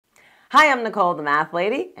Hi, I'm Nicole the Math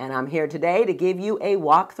Lady, and I'm here today to give you a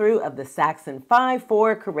walkthrough of the Saxon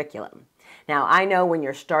 5-4 curriculum. Now, I know when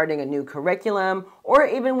you're starting a new curriculum, or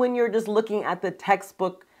even when you're just looking at the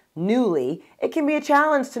textbook newly, it can be a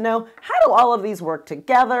challenge to know how do all of these work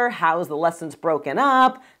together, how is the lessons broken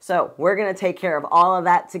up. So we're going to take care of all of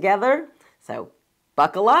that together. So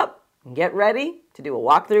buckle up and get ready to do a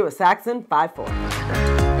walkthrough of Saxon 5-4.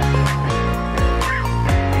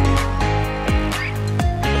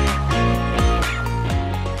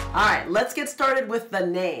 All right, let's get started with the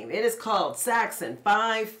name. It is called Saxon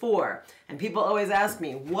 5-4. And people always ask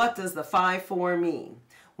me, what does the 5-4 mean?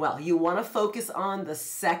 Well, you want to focus on the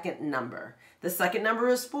second number. The second number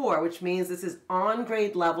is 4, which means this is on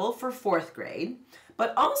grade level for 4th grade.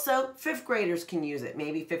 But also, 5th graders can use it.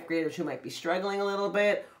 Maybe 5th graders who might be struggling a little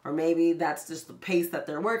bit, or maybe that's just the pace that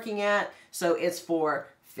they're working at. So it's for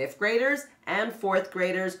 5th graders and 4th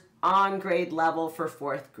graders on grade level for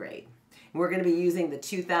 4th grade. We're going to be using the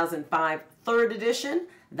 2005 3rd edition.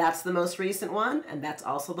 That's the most recent one, and that's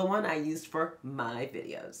also the one I used for my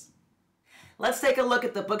videos. Let's take a look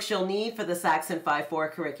at the books you'll need for the Saxon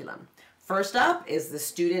 5-4 curriculum. First up is the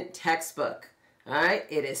student textbook. All right,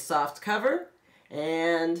 it is soft cover,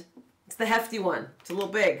 and it's the hefty one. It's a little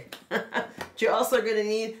big. But you're also going to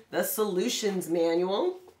need the solutions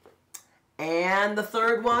manual. And the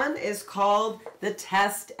third one is called the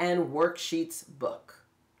test and worksheets book.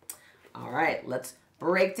 All right, let's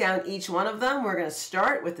break down each one of them. We're going to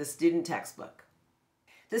start with the student textbook.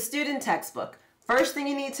 The student textbook. First thing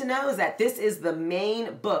you need to know is that this is the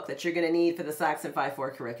main book that you're going to need for the Saxon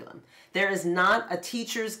 5-4 curriculum. There is not a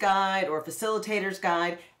teacher's guide or a facilitator's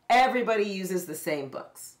guide. Everybody uses the same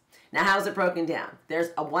books. Now, how's it broken down? There's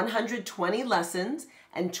 120 lessons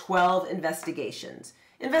and 12 investigations.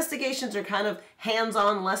 Investigations are kind of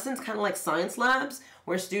hands-on lessons, kind of like science labs,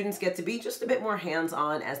 where students get to be just a bit more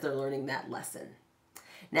hands-on as they're learning that lesson.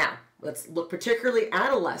 Now, let's look particularly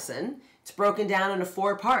at a lesson. It's broken down into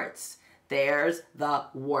 4 parts. There's the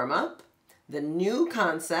warm-up, the new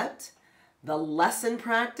concept, the lesson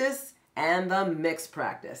practice, and the mixed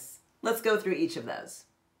practice. Let's go through each of those.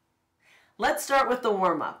 Let's start with the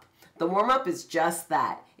warm-up. The warm-up is just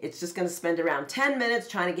that. It's just going to spend around 10 minutes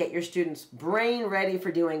trying to get your students' brain ready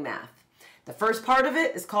for doing math. The first part of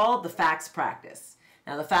it is called the facts practice.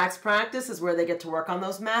 Now, the facts practice is where they get to work on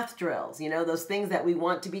those math drills, you know, those things that we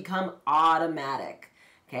want to become automatic.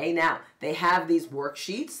 Okay, now, they have these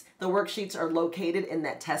worksheets. The worksheets are located in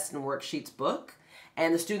that test and worksheets book,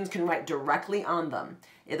 and the students can write directly on them.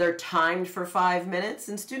 They're timed for 5 minutes,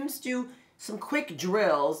 and students do some quick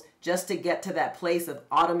drills just to get to that place of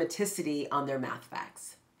automaticity on their math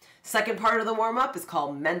facts. Second part of the warm-up is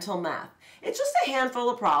called mental math. It's just a handful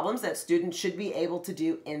of problems that students should be able to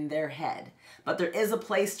do in their head. But there is a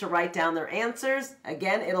place to write down their answers.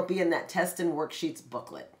 Again, it'll be in that test and worksheets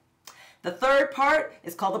booklet. The third part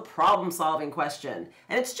is called the problem-solving question.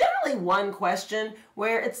 And it's generally one question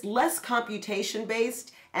where it's less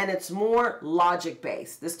computation-based and it's more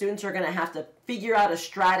logic-based. The students are going to have to figure out a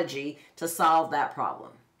strategy to solve that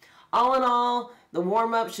problem. All in all, the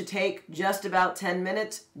warm-up should take just about 10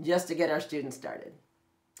 minutes just to get our students started.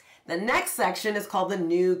 The next section is called the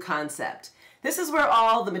new concept. This is where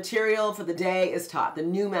all the material for the day is taught, the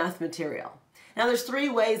new math material. Now, there's 3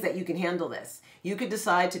 ways that you can handle this. You could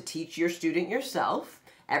decide to teach your student yourself.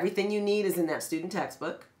 Everything you need is in that student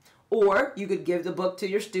textbook. Or you could give the book to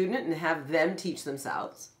your student and have them teach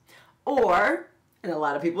themselves. Or, and a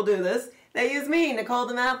lot of people do this, they use me, Nicole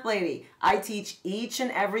the Math Lady. I teach each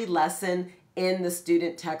and every lesson in the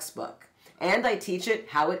student textbook. And I teach it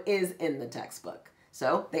how it is in the textbook.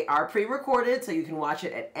 So they are pre-recorded, so you can watch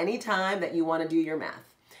it at any time that you want to do your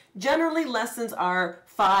math. Generally, lessons are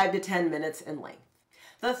 5 to 10 minutes in length.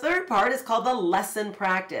 The third part is called the lesson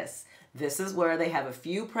practice. This is where they have a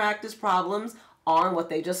few practice problems on what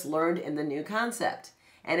they just learned in the new concept.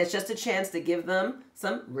 And it's just a chance to give them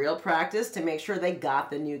some real practice to make sure they got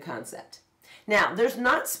the new concept. Now, there's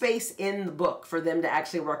not space in the book for them to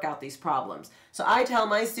actually work out these problems. So I tell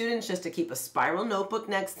my students just to keep a spiral notebook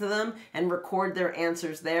next to them and record their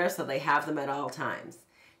answers there so they have them at all times.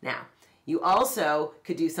 Now, you also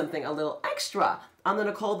could do something a little extra. On the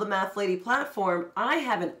Nicole the Math Lady platform, I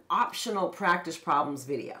have an optional practice problems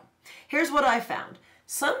video. Here's what I found.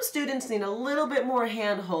 Some students need a little bit more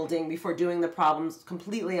hand-holding before doing the problems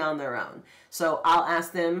completely on their own. So I'll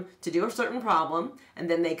ask them to do a certain problem,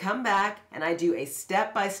 and then they come back and I do a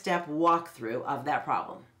step-by-step walkthrough of that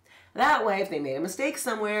problem. That way, if they made a mistake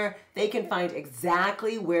somewhere, they can find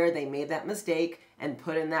exactly where they made that mistake and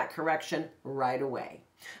put in that correction right away.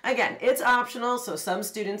 Again, it's optional, so some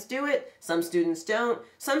students do it, some students don't.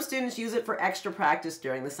 Some students use it for extra practice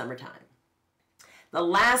during the summertime. The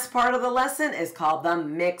last part of the lesson is called the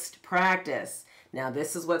mixed practice. Now,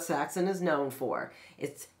 this is what Saxon is known for.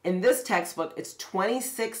 It's in this textbook, it's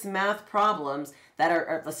 26 math problems that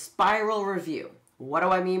are the spiral review. What do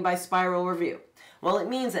I mean by spiral review? Well, it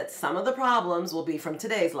means that some of the problems will be from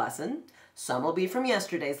today's lesson, some will be from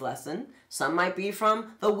yesterday's lesson, some might be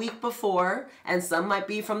from the week before, and some might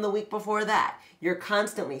be from the week before that. You're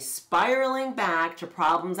constantly spiraling back to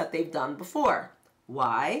problems that they've done before.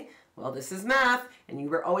 Why? Well, this is math, and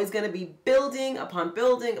you are always going to be building upon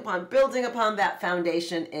building upon building upon that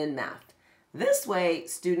foundation in math. This way,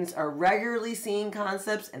 students are regularly seeing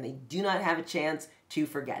concepts and they do not have a chance to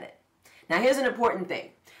forget it. Now, here's an important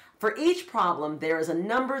thing. For each problem, there is a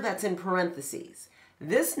number that's in parentheses.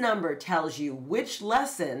 This number tells you which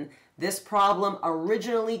lesson this problem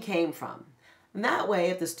originally came from. And that way,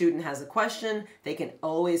 if the student has a question, they can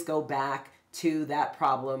always go back to that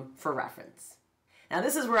problem for reference. Now,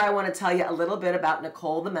 this is where I want to tell you a little bit about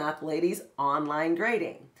Nicole the Math Lady's online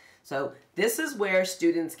grading. So this is where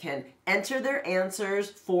students can enter their answers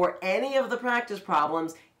for any of the practice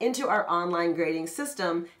problems into our online grading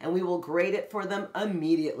system, and we will grade it for them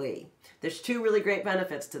immediately. There's two really great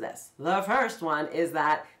benefits to this. The first one is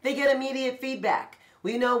that they get immediate feedback.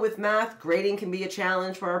 We know with math, grading can be a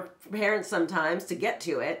challenge for our parents sometimes to get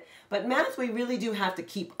to it, but math, we really do have to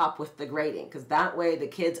keep up with the grading, because that way the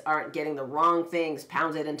kids aren't getting the wrong things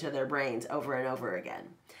pounded into their brains over and over again.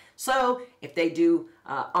 So if they do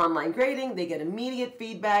online grading, they get immediate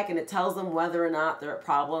feedback, and it tells them whether or not their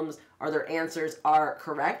problems or their answers are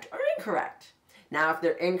correct or incorrect. Now, if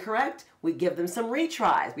they're incorrect, we give them some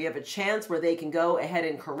retries. We have a chance where they can go ahead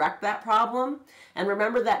and correct that problem. And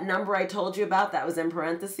remember that number I told you about that was in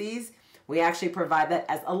parentheses? We actually provide that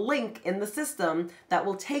as a link in the system that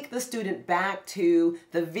will take the student back to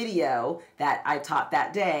the video that I taught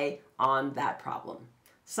that day on that problem.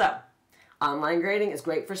 So, online grading is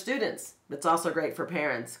great for students. It's also great for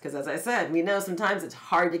parents because, as I said, we know sometimes it's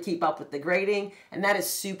hard to keep up with the grading, and that is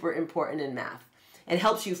super important in math. It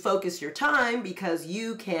helps you focus your time because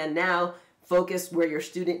you can now focus where your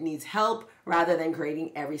student needs help rather than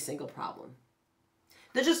grading every single problem.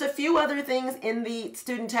 There's just a few other things in the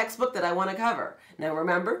student textbook that I want to cover. Now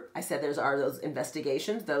remember, I said are those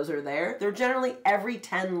investigations. Those are there. They're generally every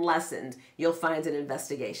 10 lessons you'll find an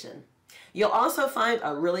investigation. You'll also find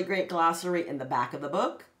a really great glossary in the back of the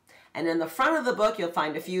book. And in the front of the book, you'll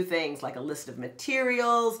find a few things like a list of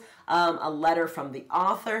materials, a letter from the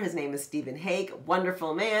author. His name is Stephen Hake,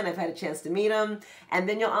 wonderful man. I've had a chance to meet him. And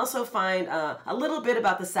then you'll also find a little bit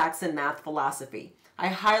about the Saxon Math philosophy. I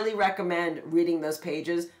highly recommend reading those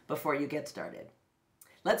pages before you get started.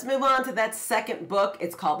 Let's move on to that second book.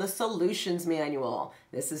 It's called the Solutions Manual.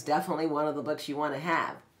 This is definitely one of the books you want to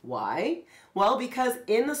have. Why? Well, because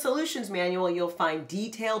in the Solutions Manual, you'll find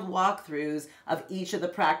detailed walkthroughs of each of the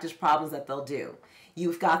practice problems that they'll do.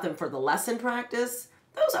 You've got them for the lesson practice.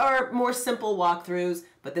 Those are more simple walkthroughs,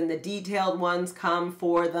 but then the detailed ones come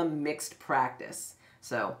for the mixed practice.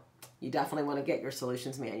 So you definitely want to get your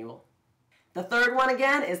Solutions Manual. The third one,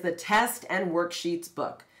 again, is the Test and Worksheets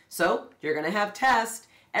book. So you're going to have tests.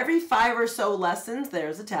 Every 5 or so lessons,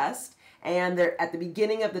 there's a test. And there, at the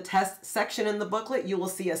beginning of the test section in the booklet, you will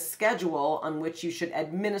see a schedule on which you should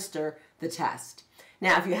administer the test.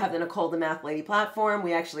 Now, if you have the Nicole the Math Lady platform,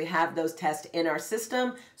 we actually have those tests in our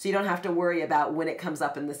system, so you don't have to worry about when it comes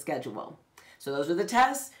up in the schedule. So those are the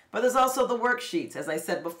tests, but there's also the worksheets. As I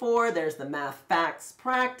said before, there's the math facts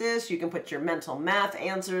practice. You can put your mental math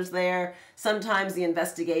answers there. Sometimes the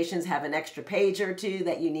investigations have an extra page or two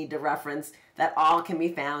that you need to reference. That all can be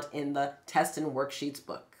found in the Test and Worksheets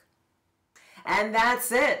book. And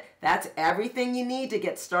that's it. That's everything you need to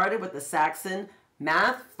get started with the Saxon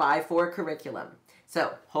Math 5-4 curriculum.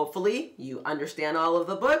 So hopefully you understand all of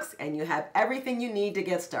the books and you have everything you need to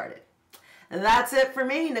get started. And that's it for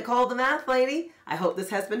me, Nicole the Math Lady. I hope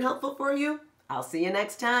this has been helpful for you. I'll see you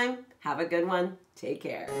next time. Have a good one. Take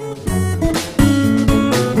care.